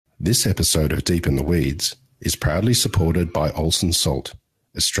This episode of Deep in the Weeds is proudly supported by Olsen Salt,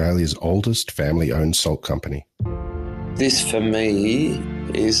 Australia's oldest family-owned salt company. This for me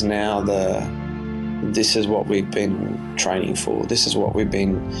is now this is what we've been training for. This is what we've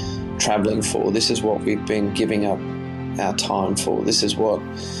been travelling for. This is what we've been giving up our time for. This is what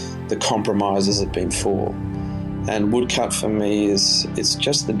the compromises have been for. And Woodcut for me it's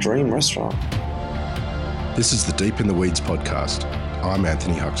just the dream restaurant. This is the Deep in the Weeds podcast. I'm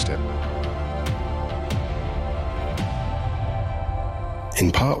Anthony Huckstep.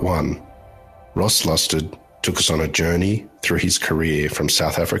 In part one, Ross Lusted took us on a journey through his career from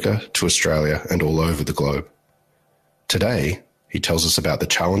South Africa to Australia and all over the globe. Today, he tells us about the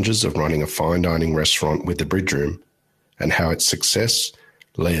challenges of running a fine dining restaurant with the Bridge Room and how its success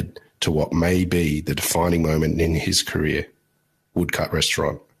led to what may be the defining moment in his career, Woodcut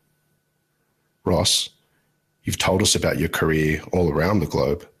Restaurant. Ross, you've told us about your career all around the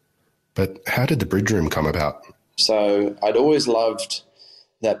globe, but how did the Bridge Room come about? So I'd always loved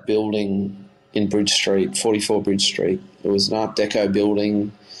that building in Bridge Street, 44 Bridge Street. It was an Art Deco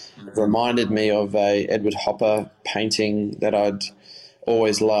building. It reminded me of a Edward Hopper painting that I'd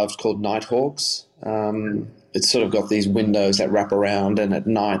always loved called Nighthawks. It's sort of got these windows that wrap around, and at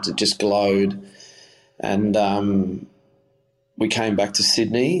night it just glowed. And we came back to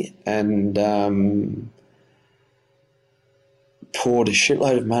Sydney and poured a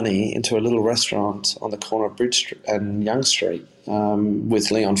shitload of money into a little restaurant on the corner of Bridge Street and Young Street with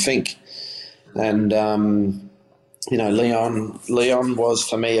Leon Fink. And, Leon was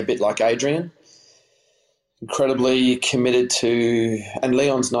for me a bit like Adrian, incredibly committed to, and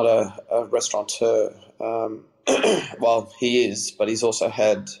Leon's not a restaurateur. Well, he is, but he's also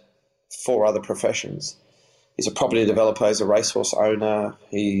had 4 other professions. He's a property developer, he's a racehorse owner.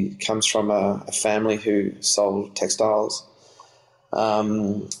 He comes from a family who sold textiles.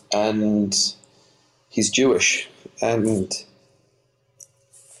 And he's Jewish, and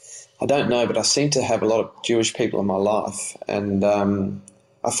I don't know, but I seem to have a lot of Jewish people in my life, and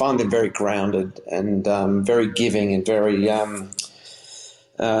I find them very grounded and very giving and very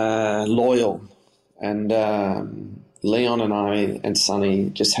loyal. And Leon and I and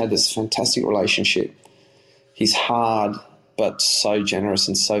Sonny just had this fantastic relationship. He's hard, but so generous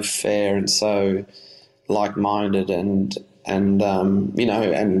and so fair and so like-minded, and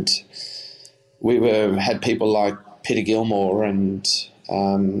we had people like Peter Gilmore and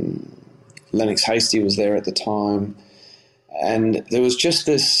Lennox Hasty was there at the time, and there was just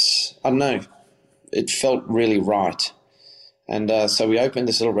this, I don't know, it felt really right. And so we opened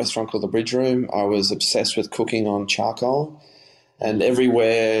this little restaurant called the Bridge Room. I was obsessed with cooking on charcoal, and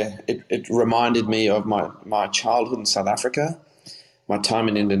everywhere it reminded me of my childhood in South Africa, my time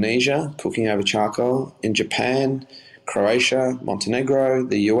in Indonesia, cooking over charcoal, in Japan, Croatia, Montenegro,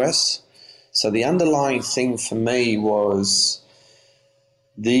 the US. So the underlying thing for me was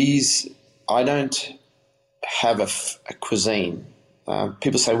I don't have a cuisine.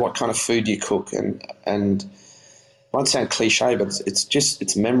 People say, what kind of food do you cook? And it might sound cliche, but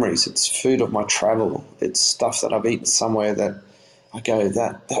it's memories. It's food of my travel. It's stuff that I've eaten somewhere that I go,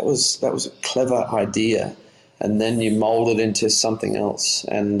 that was a clever idea. And then you mold it into something else.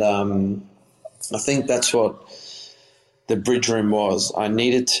 And I think that's what the Bridge Room was. I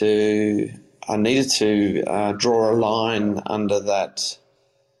needed to draw a line under that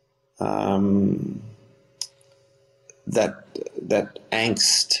that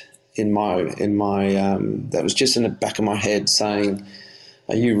angst in my that was just in the back of my head saying,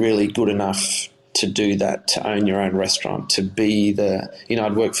 are you really good enough to do that, to own your own restaurant, to be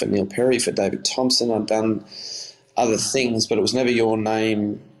I'd worked for Neil Perry, for David Thompson, I'd done other things, but it was never your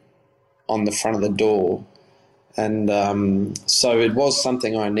name on the front of the door. And so it was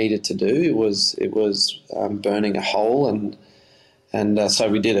something I needed to do. It was burning a hole, and so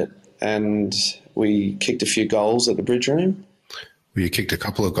we did it. And we kicked a few goals at the Bridge Room. Well, you kicked a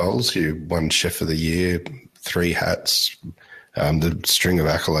couple of goals. You won Chef of the Year, 3 hats. The string of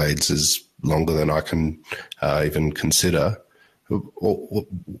accolades is longer than I can even consider.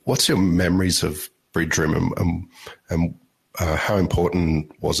 What's your memories of Bridge Room, and how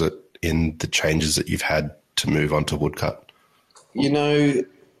important was it in the changes that you've had to move on to Woodcut? There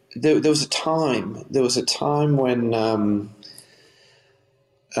was a time when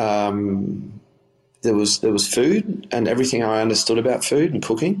there was food and everything I understood about food and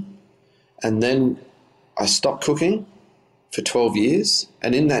cooking, and then I stopped cooking for 12 years,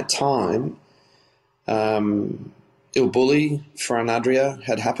 and in that time Il Bulli, Ferran Adrià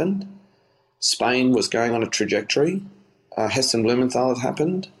had happened. Spain was going on a trajectory. Heston Blumenthal had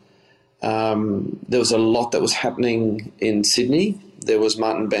happened. There was a lot that was happening in Sydney. There was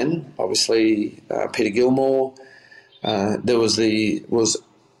Martin Ben, obviously Peter Gilmore. There was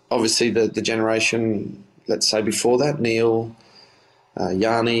obviously the generation, let's say before that, Neil,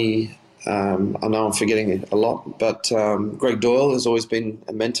 Yanni. I know I'm forgetting a lot, but Greg Doyle has always been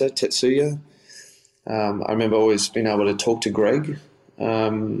a mentor. Tetsuya. I remember always being able to talk to Greg.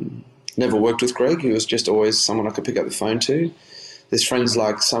 Never worked with Greg. He was just always someone I could pick up the phone to. There's friends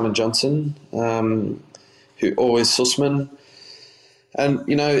like Simon Johnson, who always Sussman. And,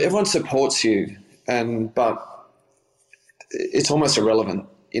 you know, everyone supports you, but it's almost irrelevant.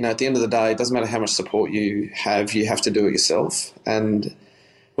 You know, at the end of the day, it doesn't matter how much support you have to do it yourself. And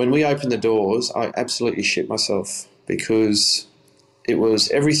when we opened the doors, I absolutely shit myself because it was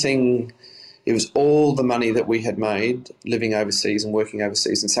everything. It was all the money that we had made living overseas and working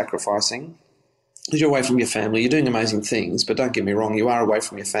overseas and sacrificing. Because you're away from your family, you're doing amazing things, but don't get me wrong, you are away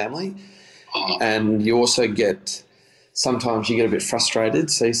from your family. And you also sometimes you get a bit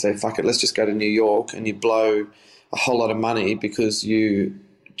frustrated. So you say, fuck it, let's just go to New York, and you blow a whole lot of money because you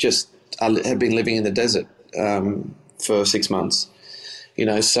just have been living in the desert for 6 months. You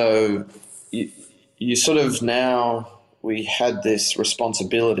know, so you sort of now, we had this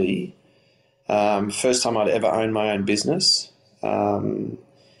responsibility. First time I'd ever owned my own business.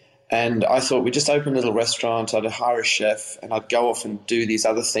 And I thought we'd just open a little restaurant, I'd hire a chef, and I'd go off and do these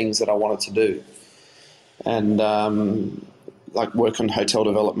other things that I wanted to do. And like work on hotel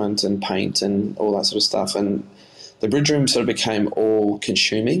development and paint and all that sort of stuff. And the Bridge Room sort of became all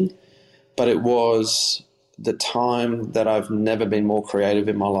consuming, but it was the time that I've never been more creative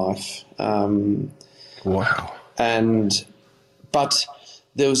in my life. Wow. But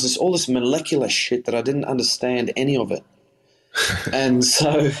there was all this molecular shit that I didn't understand any of it. And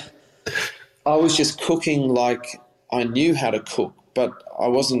so I was just cooking like I knew how to cook, but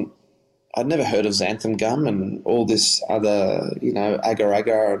I'd never heard of xanthan gum and all this other, you know,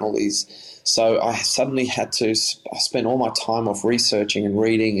 agar-agar and all these. So I suddenly had to spend all my time off researching and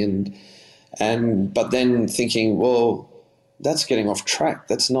reading but then thinking, well, that's getting off track.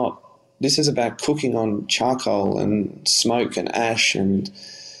 This is about cooking on charcoal and smoke and ash and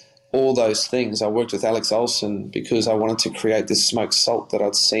all those things. I worked with Alex Olson because I wanted to create this smoked salt that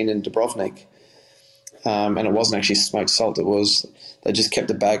I'd seen in Dubrovnik. And it wasn't actually smoked salt. They just kept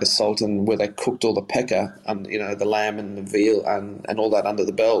a bag of salt and where they cooked all the peka and, you know, the lamb and the veal and all that under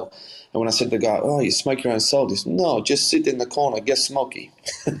the bell. And when I said to the guy, oh, you smoke your own salt? He said, no, just sit in the corner, get smoky.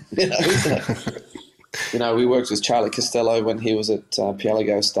 You know, we worked with Charlie Costello when he was at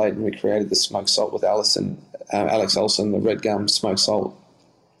Pielago Estate, and we created the smoked salt with Alex Olson, the red gum smoked salt.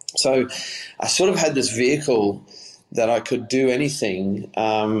 So I sort of had this vehicle that I could do anything,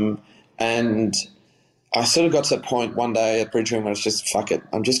 and I sort of got to the point one day at Bridge Room where I was just, fuck it,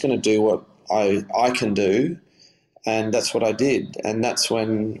 I'm just going to do what I can do, and that's what I did. And that's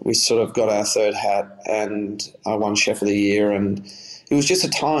when we sort of got our third hat, and I won Chef of the Year, and it was just a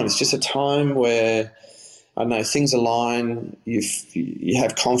time. It's just a time where, I don't know, things align, you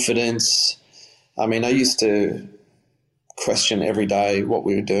have confidence. I mean, I used to question every day what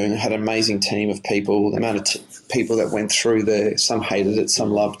we were doing. I had an amazing team of people, the amount of people that went through there. Some hated it,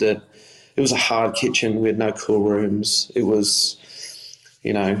 some loved it. It was a hard kitchen. We had no cool rooms. It was,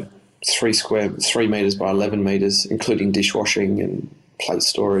 you know, 3 meters by 11 meters, including dishwashing and plate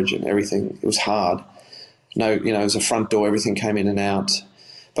storage and everything. It was hard. No, you know, it was a front door. Everything came in and out.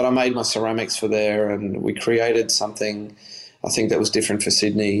 But I made my ceramics for there, and we created something, I think, that was different for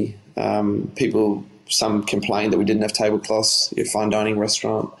Sydney. Some complained that we didn't have tablecloths, a fine dining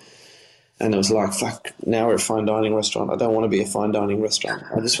restaurant. And it was like, fuck, now we're a fine dining restaurant. I don't want to be a fine dining restaurant.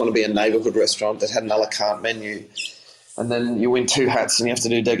 I just want to be a neighbourhood restaurant that had an a la carte menu. And then you win 2 hats and you have to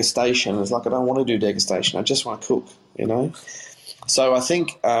do degustation. It's like, I don't want to do degustation. I just want to cook, you know. So I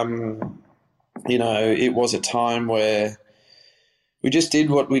think, you know, it was a time where we just did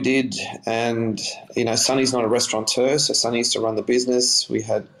what we did. And, you know, Sonny's not a restaurateur, so Sonny used to run the business. We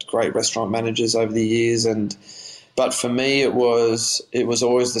had great restaurant managers over the years, but for me it was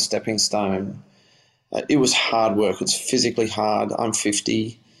always the stepping stone. It was hard work. It's physically hard. I'm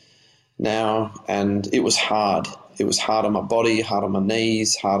 50 now, and it was hard. It was hard on my body, hard on my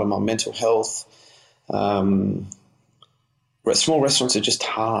knees, hard on my mental health. Small restaurants are just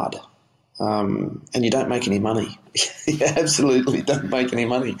hard. And you don't make any money. You absolutely don't make any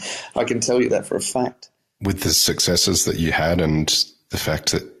money. I can tell you that for a fact. With the successes that you had and the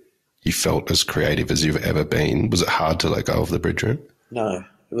fact that you felt as creative as you've ever been, was it hard to let go of the Bridge Room? No,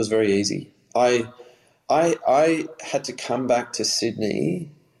 it was very easy. I had to come back to Sydney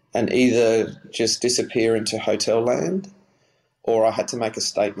and either just disappear into hotel land, or I had to make a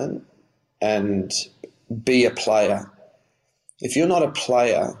statement. and be a player. If you're not a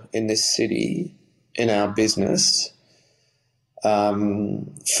player in this city, in our business,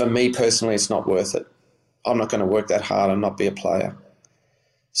 for me personally, it's not worth it. I'm not going to work that hard and not be a player.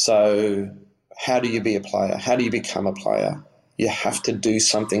 So how do you be a player? How do you become a player? You have to do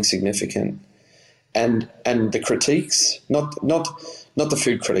something significant. And the critiques, not the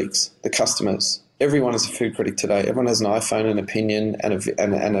food critics, the customers. Everyone is a food critic today. Everyone has an iPhone, an opinion,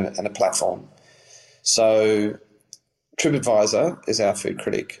 and a platform. So TripAdvisor is our food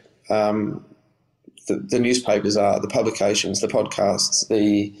critic. The newspapers are, the publications, the podcasts,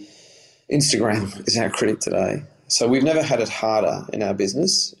 the Instagram is our critic today. So we've never had it harder in our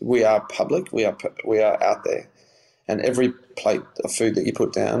business. We are public. We are out there. And every plate of food that you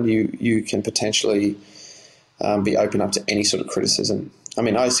put down, you can potentially be open up to any sort of criticism. I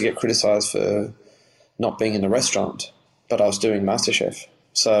mean, I used to get criticised for not being in the restaurant, but I was doing MasterChef.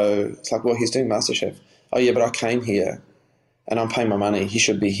 So it's like, well, he's doing MasterChef. Oh, yeah, but I came here and I'm paying my money. He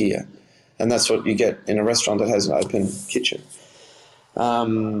should be here. And that's what you get in a restaurant that has an open kitchen.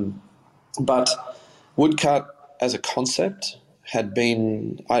 But woodcut as a concept had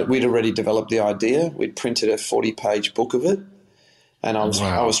been, we'd already developed the idea. We'd printed a 40-page book of it, and I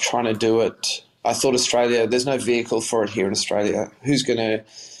was trying to do it. I thought Australia, there's no vehicle for it here in Australia. Who's going to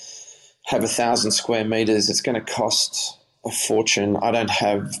have 1,000 square metres? It's going to cost a fortune. I don't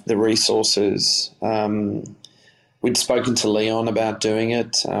have the resources. We'd spoken to Leon about doing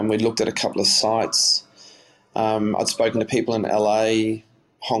it. We'd looked at a couple of sites. I'd spoken to people in LA,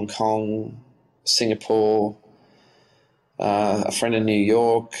 Hong Kong, Singapore, a friend in New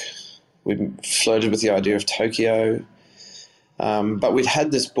York. We flirted with the idea of Tokyo. But we'd had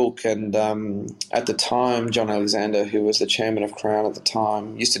this book, and at the time, John Alexander, who was the chairman of Crown at the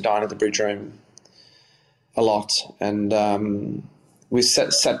time, used to dine at the Bridge Room a lot. And we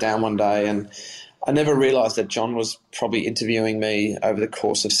sat down one day, and I never realised that John was probably interviewing me over the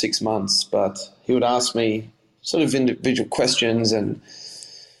course of 6 months, but he would ask me sort of individual questions and,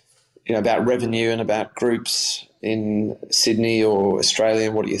 you know, about revenue and about groups in Sydney or Australia,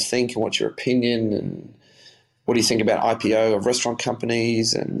 and what do you think and what's your opinion, and what do you think about IPO of restaurant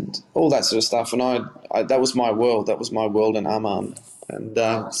companies and all that sort of stuff. And I that was my world. That was my world in Amman.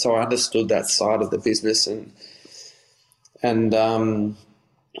 And so I understood that side of the business. And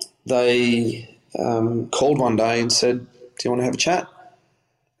they called one day and said, do you want to have a chat?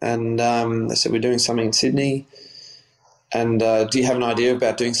 And they said, we're doing something in Sydney. And do you have an idea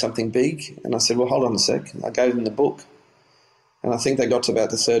about doing something big? And I said, well, hold on a sec. I gave them the book. And I think they got to about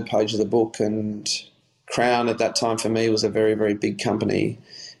the third page of the book, and Crown at that time for me was a very, very big company.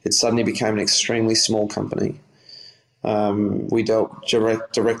 It suddenly became an extremely small company. We dealt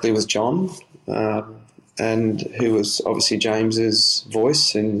directly with John, and who was obviously James's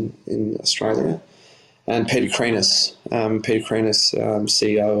voice in Australia, and Peter Kreenis,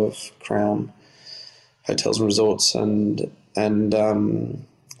 CEO of Crown Hotels and Resorts, and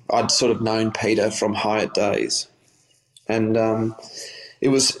I'd sort of known Peter from Hyatt days, and it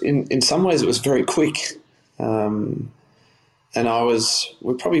was in some ways it was very quick, and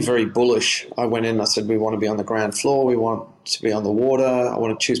we're probably very bullish. I went in and I said, we want to be on the ground floor, we want to be on the water, I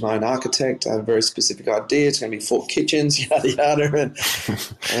want to choose my own architect, I have a very specific idea, it's going to be 4 kitchens, yada yada,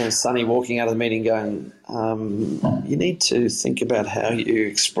 and Sonny walking out of the meeting going, you need to think about how you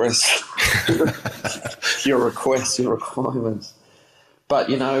express your requests, your requirements. But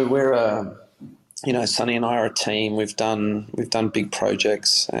Sonny and I are a team. We've done big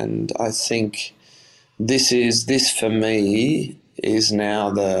projects, and I think this for me is now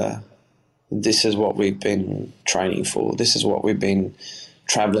this is what we've been training for. This is what we've been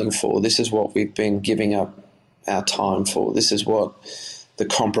traveling for. This is what we've been giving up our time for. This is what the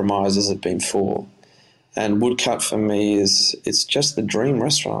compromises have been for. And Woodcut for me it's just the dream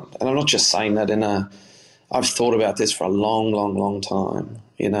restaurant. And I'm not just saying that I've thought about this for a long, long, long time.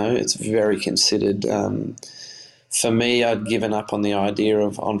 You know, it's very considered. For me, I'd given up on the idea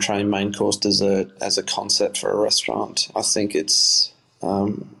of entree, main course, dessert as a concept for a restaurant. I think it's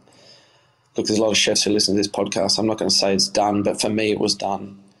look, there's a lot of chefs who listen to this podcast. I'm not going to say it's done, but for me, it was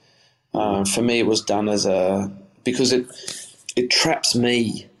done. For me, it was done because it traps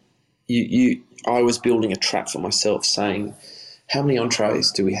me. I was building a trap for myself, saying, how many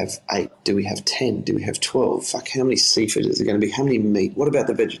entrees? Do we have 8? Do we have 10? Do we have 12? Fuck, how many seafood is there going to be? How many meat? What about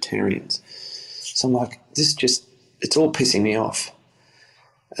the vegetarians? So I'm like, it's all pissing me off.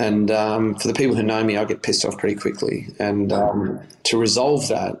 And for the people who know me, I get pissed off pretty quickly. And to resolve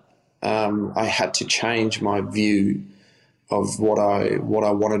that, I had to change my view of what I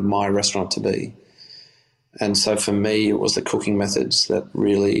wanted my restaurant to be. And so for me, it was the cooking methods that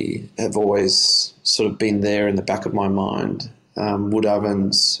really have always sort of been there in the back of my mind. Wood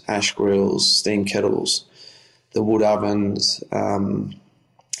ovens, ash grills, steam kettles. The wood ovens,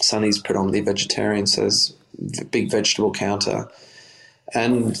 Sonny's predominantly vegetarian, so there's a big vegetable counter.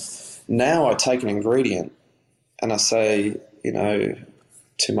 And now I take an ingredient and I say,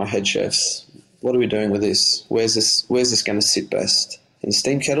 to my head chefs, what are we doing with this? Where's this going to sit best? In the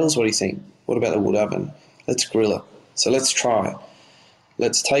steam kettles, what do you think? What about the wood oven? Let's grill it. So let's try.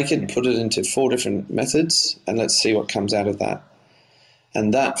 Let's take it and put it into 4 different methods and let's see what comes out of that.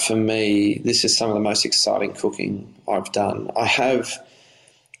 And that, for me, this is some of the most exciting cooking I've done. I have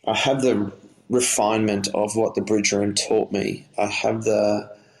the refinement of what the Bridge Room taught me. I have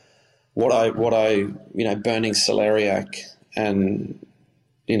what I burning celeriac, and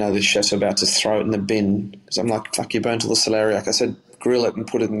the chef's about to throw it in the bin because I'm like, fuck, you burnt all the celeriac. I said, grill it and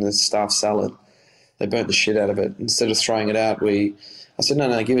put it in the staff salad. They burnt the shit out of it. Instead of throwing it out, I said,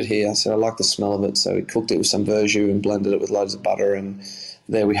 no, give it here. I said, I like the smell of it. So we cooked it with some verjus and blended it with loads of butter, and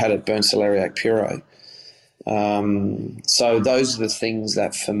there we had it, burnt celeriac puree. So those are the things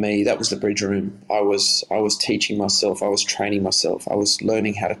that, for me, that was the Bridge Room. I was teaching myself. I was training myself. I was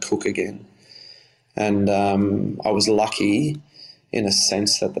learning how to cook again. And I was lucky in a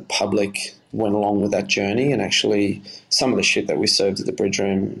sense that the public went along with that journey, and actually some of the shit that we served at the Bridge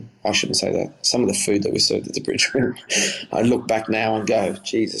Room, I shouldn't say that, some of the food that we served at the Bridge Room, I look back now and go,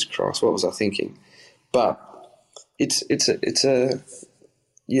 Jesus Christ, what was I thinking? But you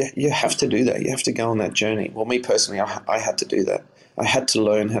have to do that. You have to go on that journey. Well, me personally, I had to do that. I had to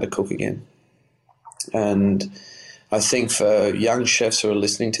learn how to cook again. And I think for young chefs who are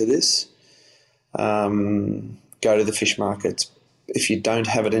listening to this, go to the fish markets. If you don't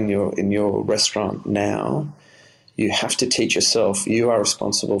have it in your restaurant now, you have to teach yourself. You are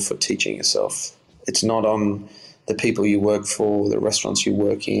responsible for teaching yourself. It's not on the people you work for, the restaurants you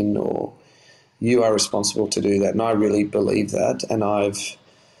work in, or you are responsible to do that. And I really believe that. And I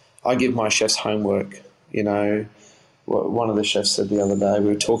give my chefs homework. One of the chefs said the other day, we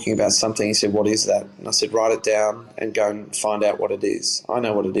were talking about something. He said, what is that? And I said, write it down and go and find out what it is. I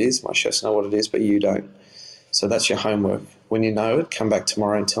know what it is. My chefs know what it is, but you don't. So that's your homework. When you know it, come back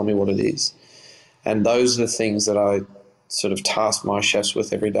tomorrow and tell me what it is. And those are the things that I sort of task my chefs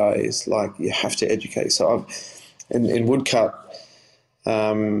with every day, is like, you have to educate. So in Woodcut,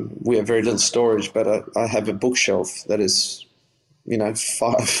 we have very little storage, but I have a bookshelf that is,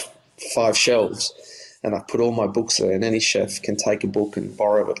 5 shelves, and I put all my books there, and any chef can take a book and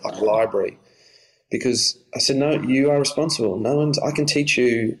borrow it like a library. Because I said, no, you are responsible. I can teach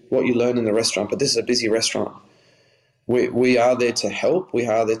you what you learn in the restaurant, but this is a busy restaurant. We are there to help. We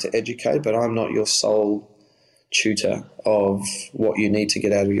are there to educate, but I'm not your sole tutor of what you need to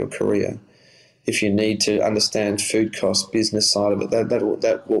get out of your career. If you need to understand food costs, business side of it,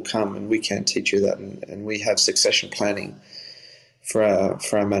 that will come, and we can teach you that. And we have succession planning for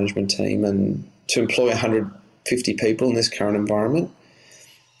our management team. And to employ 150 people in this current environment,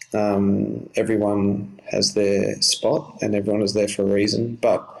 everyone has their spot and everyone is there for a reason,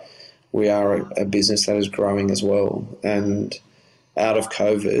 but we are a business that is growing as well. And out of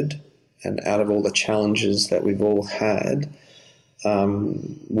COVID and out of all the challenges that we've all had,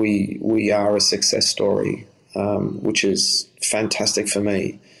 we are a success story, which is fantastic for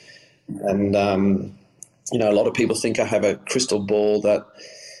me. And, a lot of people think I have a crystal ball that,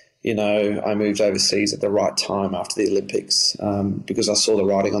 I moved overseas at the right time after the Olympics because I saw the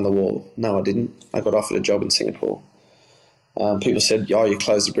writing on the wall. No, I didn't. I got offered a job in Singapore. People said, you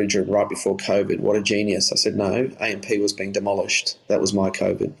closed the Bridge Room right before COVID. What a genius. I said, no, AMP was being demolished. That was my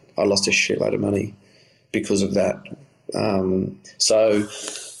COVID. I lost a shitload of money because of that. So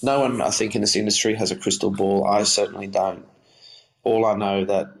no one, I think, in this industry has a crystal ball. I certainly don't. All I know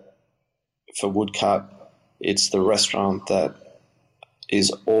that for Woodcut, it's the restaurant that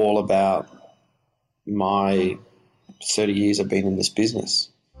is all about my 30 years I've been in this business.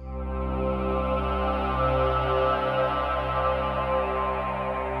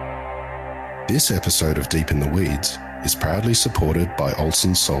 This episode of Deep in the Weeds is proudly supported by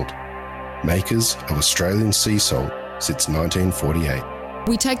Olsen Salt, makers of Australian sea salt since 1948.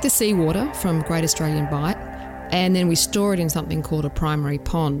 We take the seawater from Great Australian Bight and then we store it in something called a primary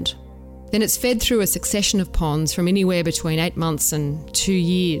pond. Then it's fed through a succession of ponds from anywhere between 8 months and 2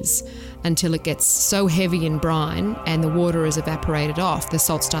 years until it gets so heavy in brine and the water is evaporated off, the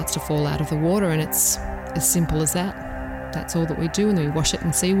salt starts to fall out of the water, and it's as simple as that. That's all that we do, and then we wash it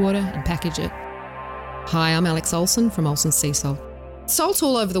in seawater and package it. Hi, I'm Alex Olsen from Olsen Sea Salt. Salts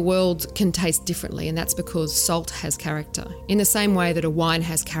all over the world can taste differently, and that's because salt has character, in the same way that a wine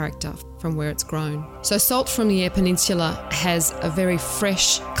has character from where it's grown. So salt from the Eyre Peninsula has a very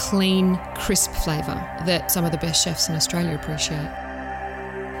fresh, clean, crisp flavour that some of the best chefs in Australia appreciate.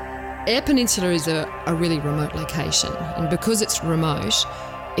 Eyre Peninsula is a really remote location, and because it's remote,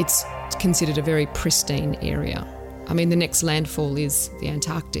 it's considered a very pristine area. I mean, the next landfall is the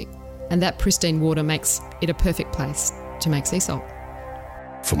Antarctic, and that pristine water makes it a perfect place to make sea salt.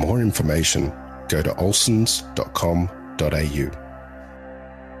 For more information, go to olsons.com.au.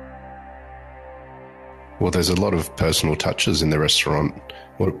 Well, there's a lot of personal touches in the restaurant.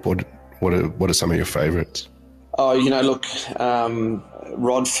 What are some of your favourites? Oh, look,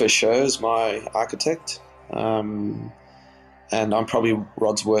 Rod for sure is my architect, and I'm probably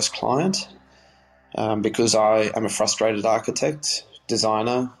Rod's worst client because I am a frustrated architect,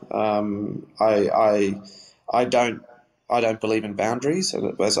 designer. I don't believe in boundaries,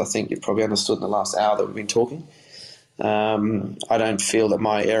 as I think you've probably understood in the last hour that we've been talking. I don't feel that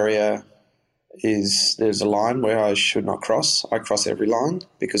my area there's a line where I should not cross. I cross every line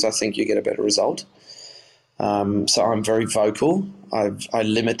because I think you get a better result. So I'm very vocal. I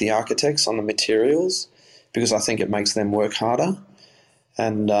limit the architects on the materials because I think it makes them work harder.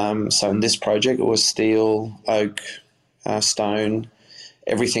 And so in this project, it was steel, oak, stone,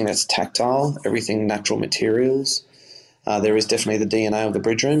 everything that's tactile, everything natural materials. There is definitely the DNA of the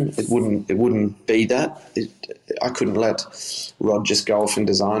bridge room. It wouldn't be that. I couldn't let Rod just go off and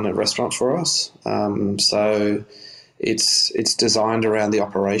design a restaurant for us. So it's designed around the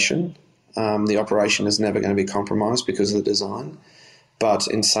operation. The operation is never going to be compromised because of the design. But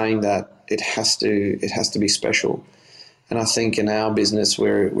in saying that, it has to be special. And I think in our business,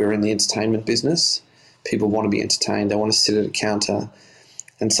 we're in the entertainment business. People want to be entertained. They want to sit at a counter.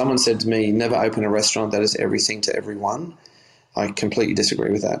 And someone said to me, never open a restaurant that is everything to everyone. I completely disagree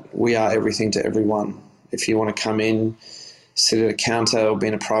with that. We are everything to everyone. If you want to come in, sit at a counter or be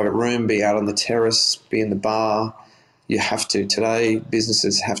in a private room, be out on the terrace, be in the bar, you have to. Today,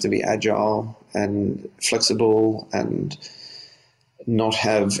 businesses have to be agile and flexible and not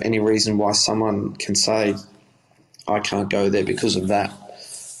have any reason why someone can say, I can't go there because of that.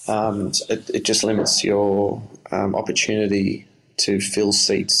 It just limits your opportunity to fill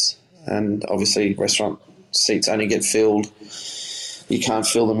seats, and obviously restaurant seats only get filled. You can't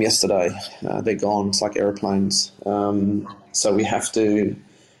fill them yesterday; they're gone. It's like airplanes. So we have to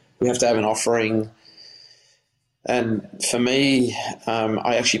have an offering. And for me,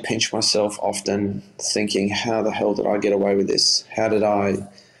 I actually pinch myself often, thinking, how the hell did I get away with this? How did I,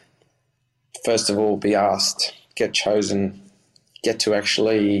 first of all, be asked, get chosen, get to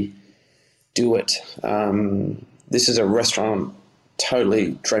actually do it? This is a restaurant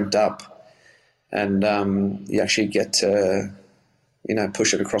totally dreamt up, and you actually get to,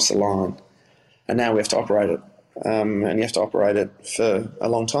 push it across the line. And now we have to operate it, and you have to operate it for a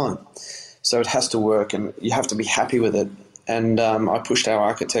long time. So it has to work, and you have to be happy with it. And I pushed our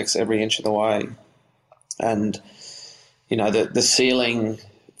architects every inch of the way. And, the ceiling,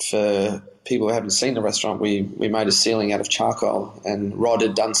 for people who haven't seen the restaurant, we made a ceiling out of charcoal, and Rod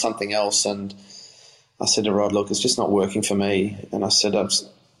had done something else. And I said to Rod, look, it's just not working for me. And I said, I've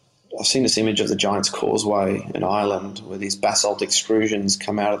seen this image of the Giant's Causeway in Ireland where these basalt extrusions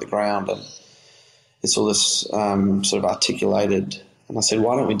come out of the ground, and it's all this sort of articulated. And I said,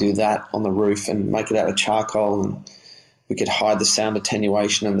 why don't we do that on the roof and make it out of charcoal, and we could hide the sound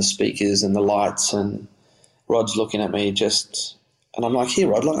attenuation and the speakers and the lights. And Rod's looking at me and I'm like, here,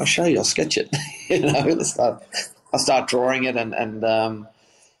 Rod, I'll show you, I'll sketch it. I start drawing it and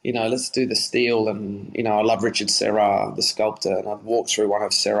let's do the steel. And, I love Richard Serra, the sculptor, and I've walked through one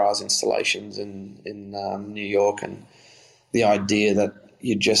of Serra's installations in New York, and the idea that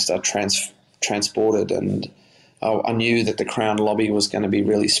you just are transported. And I knew that the Crown lobby was going to be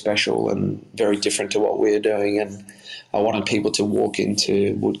really special and very different to what we're doing. And I wanted people to walk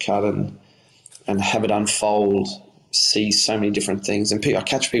into Woodcut and have it unfold, see so many different things. And I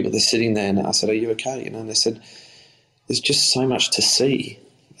catch people, they're sitting there, and I said, are you okay? And they said, there's just so much to see.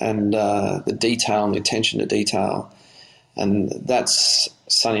 And the detail and the attention to detail. And that's,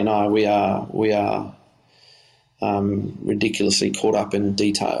 Sonny and I, we are ridiculously caught up in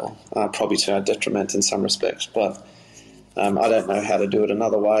detail, probably to our detriment in some respects. But I don't know how to do it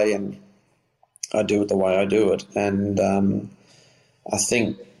another way, and I do it the way I do it. And I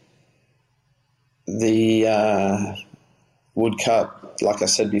think the Woodcut, like I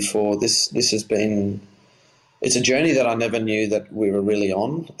said before, this has been, it's a journey that I never knew that we were really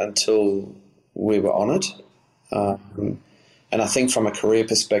on until we were on it. And I think from a career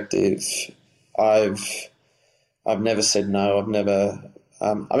perspective, I've I've never said no.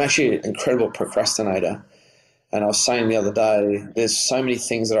 I'm actually an incredible procrastinator. And I was saying the other day, there's so many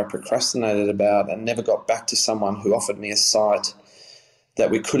things that I procrastinated about and never got back to someone who offered me a site that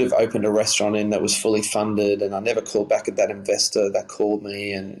we could have opened a restaurant in that was fully funded, and I never called back at that investor that called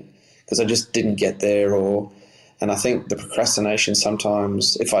me, and because I just didn't get there. And I think the procrastination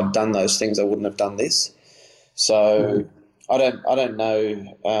sometimes, if I'd done those things, I wouldn't have done this. So I don't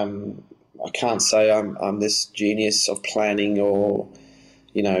know. I can't say I'm this genius of planning or,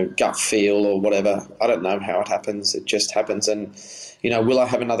 gut feel or whatever. I don't know how it happens. It just happens. And, will I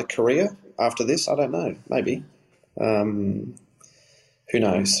have another career after this? I don't know. Maybe. Who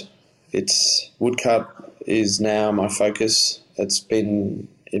knows? Woodcut is now my focus. It's been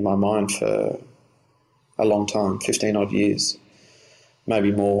in my mind for a long time, 15 odd years,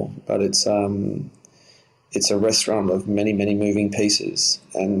 maybe more. But it's a restaurant of many, many moving pieces,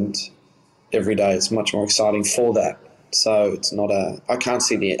 and every day it's much more exciting for that. So it's not I can't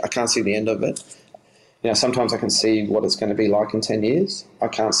see the end of it. Sometimes I can see what it's going to be like in 10 years. I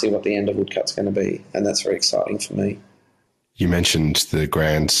can't see what the end of Woodcut's going to be, and that's very exciting for me. You mentioned the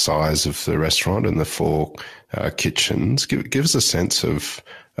grand size of the restaurant and the 4 kitchens. Give us a sense of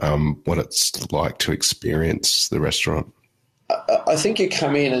what it's like to experience the restaurant. I think you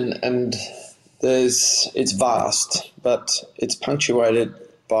come in and it's vast, but it's punctuated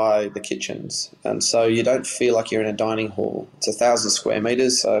by the kitchens. And so you don't feel like you're in a dining hall. It's 1,000 square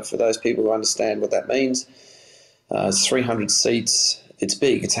metres. So for those people who understand what that means, it's 300 seats. It's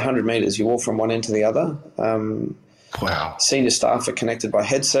big. It's 100 metres. You walk from one end to the other. Wow. Senior staff are connected by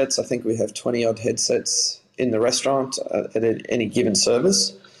headsets. I think we have 20-odd headsets in the restaurant at any given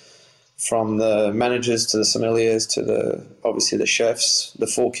service, from the managers to the sommeliers to obviously the chefs. The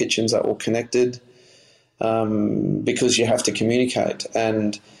 4 kitchens are all connected because you have to communicate.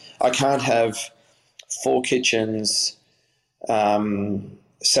 And I can't have 4 kitchens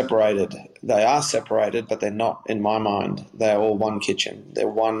separated. They are separated, but they're not in my mind. They're all one kitchen. They're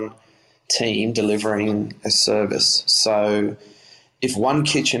one team delivering a service. So if one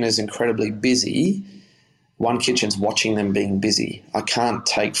kitchen is incredibly busy, one kitchen's watching them being busy. I can't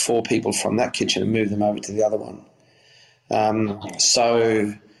take 4 people from that kitchen and move them over to the other one.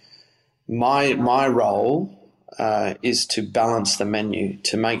 So my role is to balance the menu,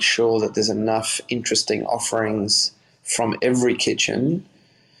 to make sure that there's enough interesting offerings from every kitchen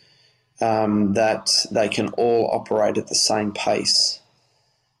that they can all operate at the same pace.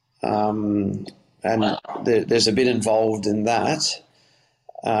 And there's a bit involved in that,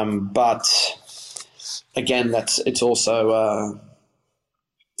 but again, it's also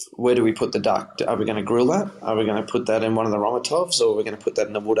where do we put the duck? Are we going to grill that? Are we going to put that in one of the Romatovs, or are we going to put that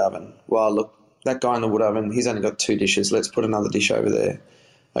in the wood oven? Well, look, that guy in the wood oven, he's only got 2 dishes. Let's put another dish over there.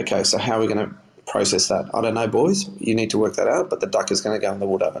 Okay, so how are we going to process that? I don't know, boys. You need to work that out, but the duck is going to go in the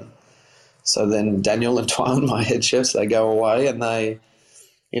wood oven. So then Daniel and Twan, my head chefs, they go away and they...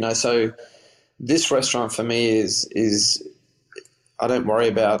 so this restaurant for me is I don't worry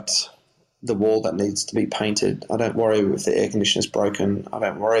about the wall that needs to be painted. I don't worry if the air conditioner's broken. I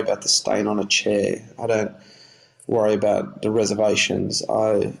don't worry about the stain on a chair. I don't worry about the reservations.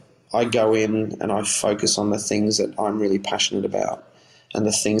 I go in and I focus on the things that I'm really passionate about and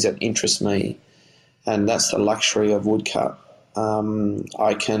the things that interest me, and that's the luxury of Woodcut.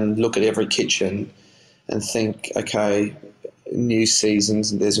 I can look at every kitchen and think, okay, new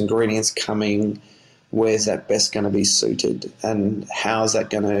seasons, there's ingredients coming, where's that best going to be suited, and how's that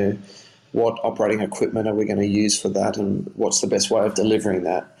going to, what operating equipment are we going to use for that, and what's the best way of delivering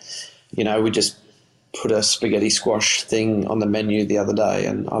that. We just put a spaghetti squash thing on the menu the other day,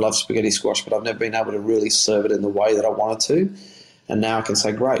 and I love spaghetti squash, but I've never been able to really serve it in the way that I wanted to, and now I can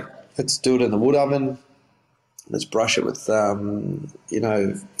say, great, let's do it in the wood oven, let's brush it with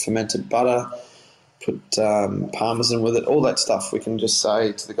fermented butter, put parmesan with it, all that stuff. We can just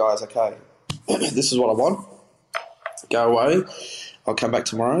say to the guys, okay, this is what I want. Go away. I'll come back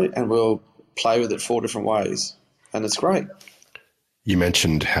tomorrow and we'll play with it 4 different ways. And it's great. You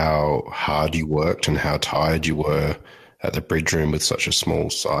mentioned how hard you worked and how tired you were at the Bridge Room with such a small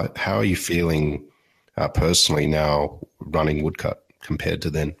site. How are you feeling personally now running Woodcut compared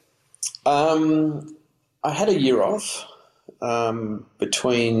to then? I had a year off. A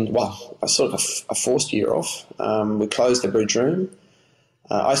sort of a forced year off. We closed the Bridge Room.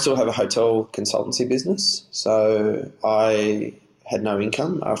 I still have a hotel consultancy business, so I had no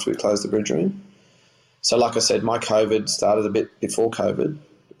income after we closed the Bridge Room. So like I said, my COVID started a bit before COVID.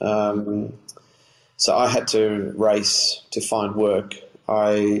 So I had to race to find work.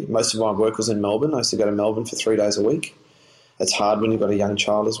 Most of my work was in Melbourne. I used to go to Melbourne for 3 days a week. It's hard when you've got a young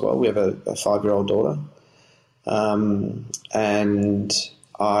child as well. We have a 5-year-old daughter. And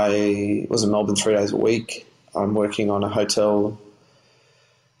I was in Melbourne 3 days a week. I'm working on a hotel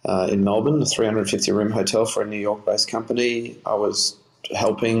in Melbourne, a 350-room hotel for a New York-based company. I was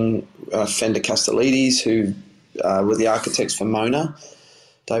helping Fender Castellides, who were the architects for Mona.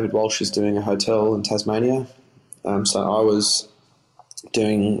 David Walsh is doing a hotel in Tasmania. So I was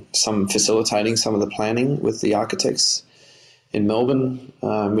facilitating some of the planning with the architects in Melbourne.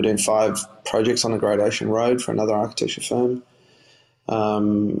 We're doing 5 projects on the Great Ocean Road for another architecture firm.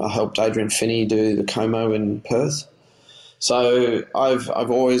 I helped Adrian Finney do the Como in Perth. So I've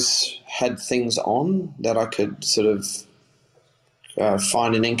always had things on that I could sort of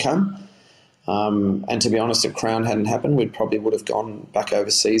find an income. And to be honest, if Crown hadn't happened, we probably would have gone back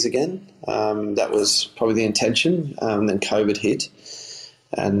overseas again. That was probably the intention. Then COVID hit.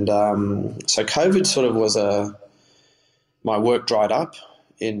 And so COVID sort of was my work dried up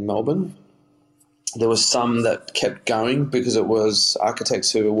in Melbourne. There was some that kept going because it was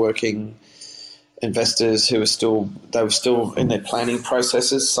architects who were working, investors who were still in their planning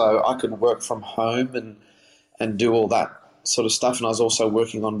processes. So I could work from home and do all that sort of stuff. And I was also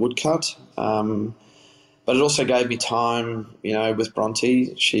working on woodcut. But it also gave me time, with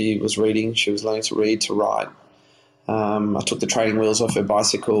Bronte. She was learning to read, to write. I took the training wheels off her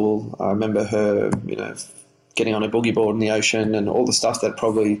bicycle. I remember her, getting on a boogie board in the ocean and all the stuff that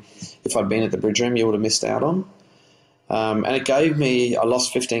probably, if I'd been at the Bridge Room, you would have missed out on. And it gave me, I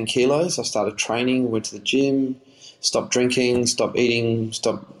lost 15 kilos. I started training, went to the gym, stopped drinking, stopped eating,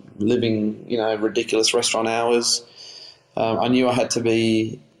 stopped living, ridiculous restaurant hours. I knew I had to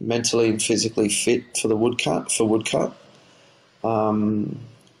be mentally and physically fit for woodcut. COVID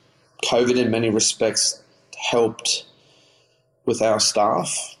in many respects helped with our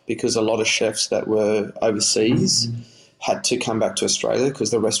staff because a lot of chefs that were overseas had to come back to Australia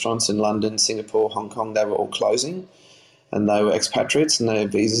because the restaurants in London, Singapore, Hong Kong, they were all closing and they were expatriates and their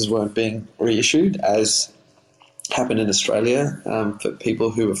visas weren't being reissued as happened in Australia for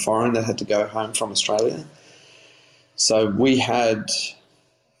people who were foreign that had to go home from Australia. So we had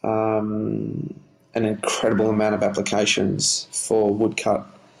an incredible amount of applications for woodcut.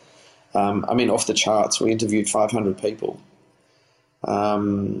 Off the charts. We interviewed 500 people.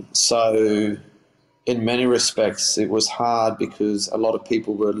 So in many respects, it was hard because a lot of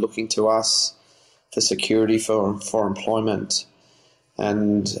people were looking to us for security, for employment.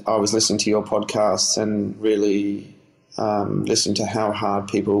 And I was listening to your podcasts and really listening to how hard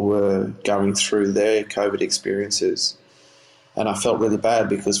people were going through their COVID experiences. And I felt really bad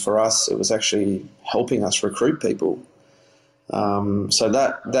because for us, it was actually helping us recruit people. So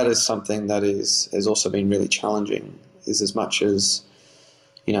that is something that has also been really challenging, is as much as,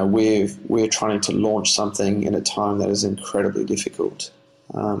 we're trying to launch something in a time that is incredibly difficult.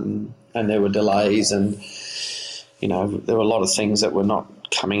 And there were delays and, there were a lot of things that were not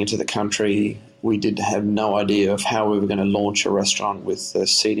coming into the country. We did have no idea of how we were going to launch a restaurant with the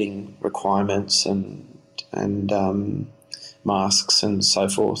seating requirements and masks and so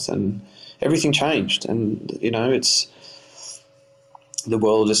forth. And everything changed. And, the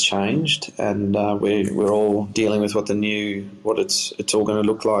world has changed, and we're all dealing with what it's all going to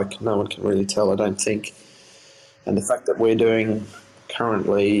look like. No one can really tell, I don't think. And the fact that we're doing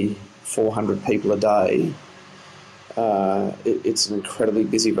currently 400 people a day, it's an incredibly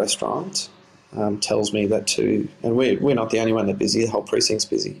busy restaurant. Tells me that too. And we're not the only one that's busy. The whole precinct's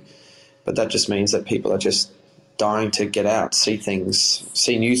busy, but that just means that people are just dying to get out, see things,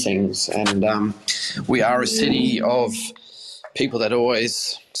 see new things, and we are a city of people that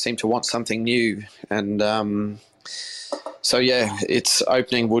always seem to want something new. And it's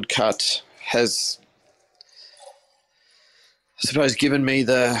opening woodcut has, I suppose, given me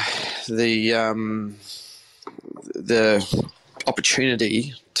the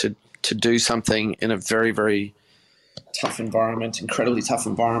opportunity to do something in a very, very tough environment, incredibly tough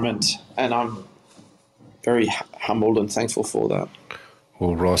environment, and I'm very humbled and thankful for that.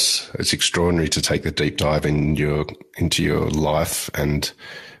 Well, Ross, it's extraordinary to take the deep dive into your life and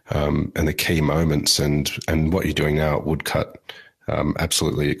the key moments and what you're doing now at Woodcut.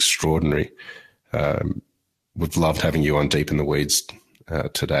 Absolutely extraordinary. We've loved having you on Deep in the Weeds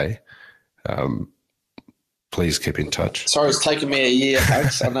today. Please keep in touch. Sorry, it's taken me a year,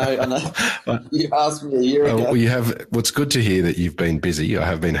 folks. I know. You asked me a year ago. Well, what's good to hear that you've been busy. I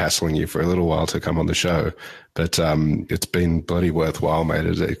have been hassling you for a little while to come on the show, but it's been bloody worthwhile, mate.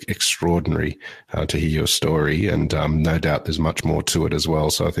 It's extraordinary to hear your story, and no doubt there's much more to it as well.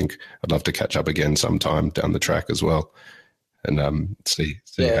 So I think I'd love to catch up again sometime down the track as well, and see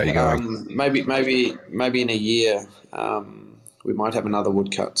how you're going. Maybe in a year. we might have another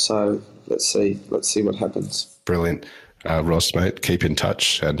woodcut. So let's see what happens. Brilliant. Ross, mate, keep in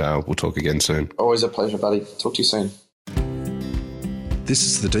touch and we'll talk again soon. Always a pleasure, buddy. Talk to you soon. This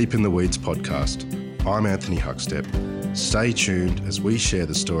is the Deep in the Weeds podcast. I'm Anthony Huckstep. Stay tuned as we share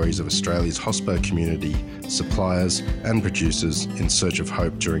the stories of Australia's hospo community, suppliers and producers in search of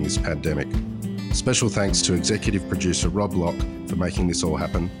hope during this pandemic. Special thanks to executive producer Rob Locke for making this all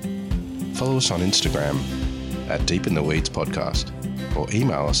happen. Follow us on Instagram at Deep in the Weeds Podcast or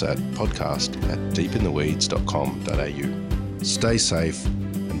email us at podcast@deepintheweeds.com.au. Stay safe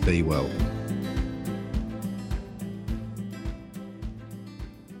and be well.